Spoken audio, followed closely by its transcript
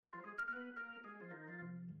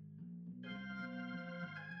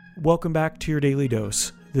Welcome back to your Daily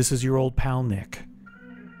Dose. This is your old pal Nick.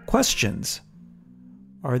 Questions.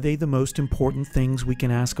 Are they the most important things we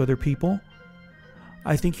can ask other people?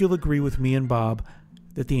 I think you'll agree with me and Bob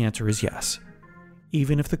that the answer is yes,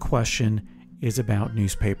 even if the question is about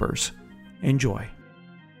newspapers. Enjoy.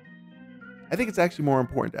 I think it's actually more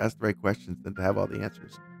important to ask the right questions than to have all the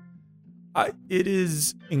answers. It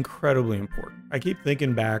is incredibly important. I keep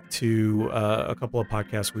thinking back to a couple of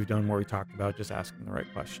podcasts we've done where we talked about just asking the right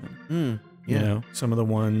question. Yeah. You know, some of the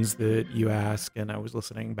ones that you ask, and I was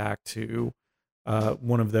listening back to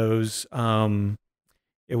one of those.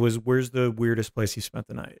 It was, where's the weirdest place you spent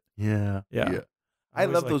the night? Yeah. I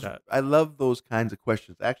always love like those. that. I love those kinds of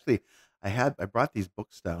questions. Actually, I brought these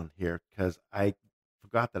books down here because I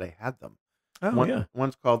forgot that I had them. Oh,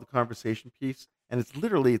 One's called The Conversation Piece, and it's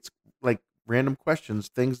like random questions,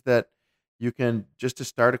 things that you can just to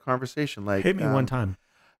start a conversation. Like, hit me one time.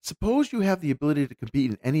 Suppose you have the ability to compete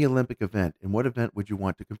in any Olympic event. In what event would you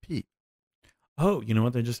want to compete? Oh, you know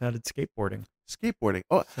what? They just added skateboarding. Skateboarding.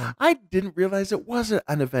 Oh, So- I didn't realize it was an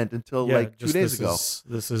event until like 2 days ago.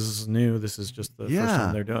 This is new. This is just the first Yeah.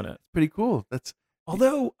 time they're doing it. Pretty cool. That's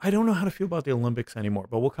Although I don't know how to feel about the Olympics anymore,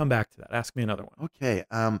 but we'll come back to that. Ask me another one. okay.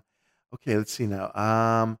 Okay. Let's see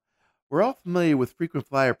now. We're all familiar with frequent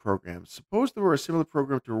flyer programs. Suppose there were a similar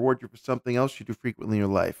program to reward you for something else you do frequently in your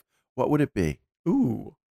life. What would it be?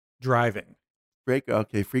 Ooh, driving.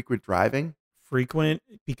 Frequent driving. Frequent,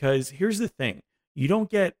 because here's the thing. You don't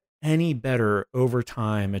get any better over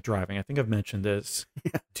time at driving. I think I've mentioned this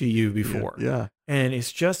to you before. Yeah. And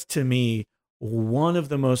it's just, to me, one of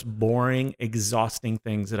the most boring, exhausting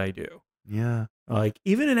things that I do. Yeah. Like,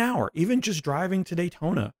 even an hour, even just driving to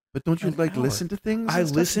Daytona. But don't you An like hour. listen to things? I and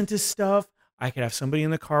stuff? listen to stuff. I could have somebody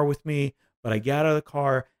in the car with me, but I get out of the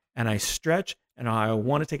car and I stretch and I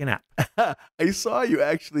want to take a nap. I saw you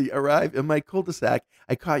actually arrive in my cul-de-sac.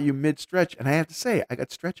 I caught you mid-stretch, and I have to say, I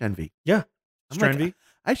got stretch envy. Yeah. I'm like, Strenvy.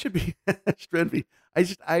 I should be stretch envy.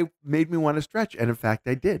 I made me want to stretch, and in fact,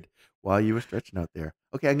 I did while you were stretching out there.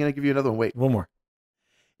 Okay, I'm going to give you another one. Wait. One more.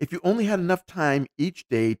 If you only had enough time each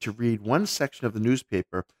day to read one section of the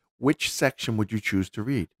newspaper, which section would you choose to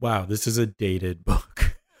read? Wow, this is a dated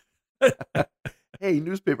book. Hey,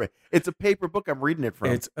 newspaper. It's a paper book I'm reading it from.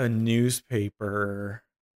 It's a newspaper.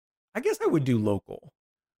 I guess I would do local.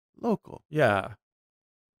 Local. Yeah.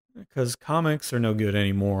 Because comics are no good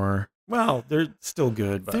anymore. Well, they're still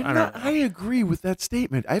good, but They're I not, don't I know. agree with that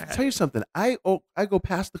statement. I have to tell you something. I go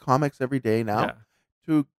past the comics every day now Yeah.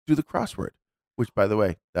 to do the crossword, which, by the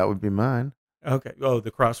way, that would be mine. Okay. Oh,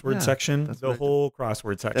 the crossword Yeah, section? that's The what I do. whole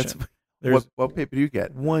crossword That's section. There's what paper do you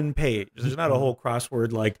get? one page. There's not a whole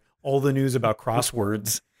crossword like all the news about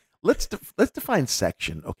crosswords. Let's define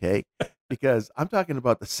section, okay? Because I'm talking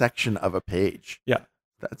about the section of a page. Yeah.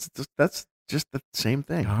 That's just the same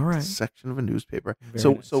thing. All right. It's a section of a newspaper. Very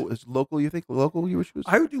So nice. so is local? You think local? You would choose?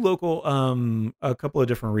 I would do local a couple of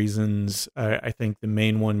different reasons. I think the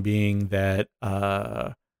main one being that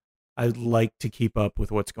I'd like to keep up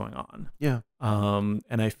with what's going on. Yeah.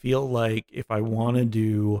 And I feel like if I want to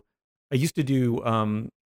do, I used to do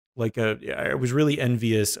I was really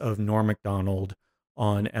envious of Norm Macdonald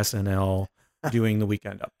on SNL doing the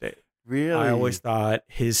Weekend Update. Really? I always thought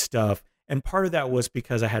his stuff, and part of that was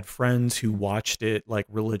because I had friends who watched it like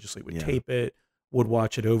religiously, would Yeah. tape it, would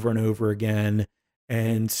watch it over and over again.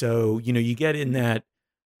 And so, you get in that.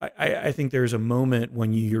 I think there's a moment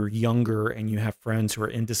when you're younger and you have friends who are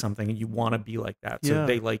into something and you want to be like that. So Yeah.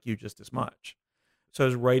 they like you just as much. So I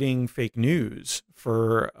was writing fake news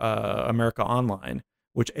for America Online,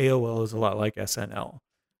 which AOL is a lot like SNL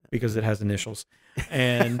because it has initials.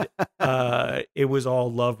 And it was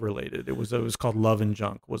all love related. It was called Love and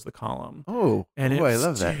Junk was the column. Oh, And it I was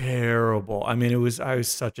love that. terrible. I mean, I was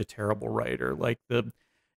such a terrible writer. Like the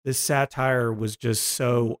satire was just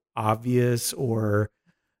so obvious or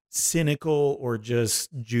cynical or just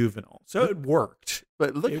juvenile. So it worked.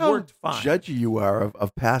 But look It how worked fine. judgy you are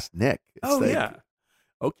of past Nick. It's Oh like, yeah,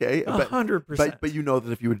 Okay. 100%. But you know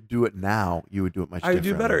that if you would do it now, you would do it much I would do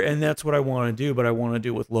differently. better, and that's what I want to do. But I want to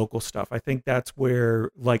do with local stuff. I think that's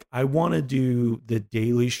where, like, I want to do the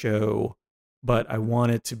Daily Show, but I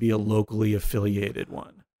want it to be a locally affiliated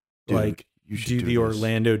one. Dude, like, you should do do the this.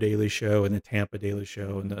 Orlando Daily Show and the Tampa Daily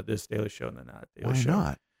Show and this Daily Show and then that Daily Why Show.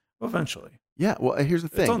 not? Well, eventually, Yeah. Well, here's the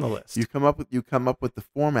thing. it's on the list. You come up with the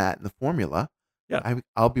format and the formula. Yeah.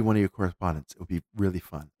 I'll be one of your correspondents. It would be really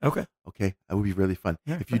fun. Okay, Okay. That would be really fun.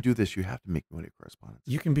 Yeah, if you fine. do this, you have to make me one of your correspondents.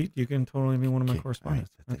 you can totally be one of my Okay, all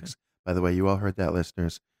correspondents. right, thanks. By the way, you all heard that,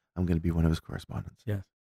 listeners. I'm going to be one of his correspondents. Yes.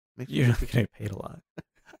 Make sure You're you not getting paid a lot.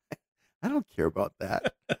 I don't care about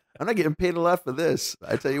that. I'm not getting paid a lot for this.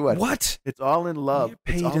 I tell you what. What? It's all in love. You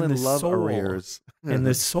It's get all paid in in the love soul. arrears. In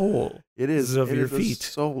the soul. It is of it your is a feet.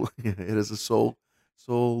 soul. It is a soul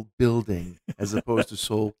building as opposed to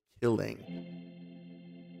soul killing.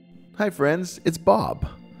 Hi friends, it's Bob.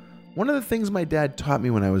 One of the things my dad taught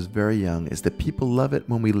me when I was very young is that people love it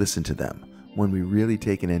when we listen to them, when we really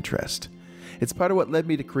take an interest. It's part of what led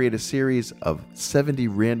me to create a series of 70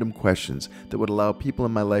 random questions that would allow people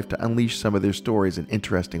in my life to unleash some of their stories in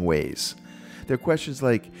interesting ways. They're questions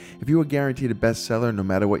like, if you were guaranteed a bestseller no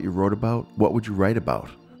matter what you wrote about, what would you write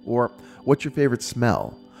about? Or, what's your favorite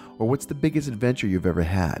smell? Or what's the biggest adventure you've ever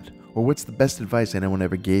had? Or what's the best advice anyone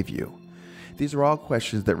ever gave you? These are all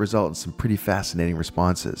questions that result in some pretty fascinating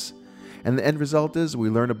responses. And the end result is we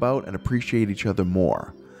learn about and appreciate each other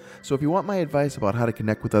more. So if you want my advice about how to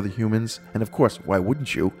connect with other humans, and of course, why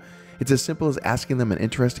wouldn't you? It's as simple as asking them an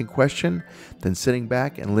interesting question, then sitting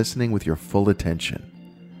back and listening with your full attention.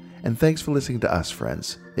 And thanks for listening to us,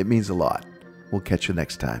 friends. It means a lot. We'll catch you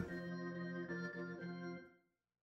next time.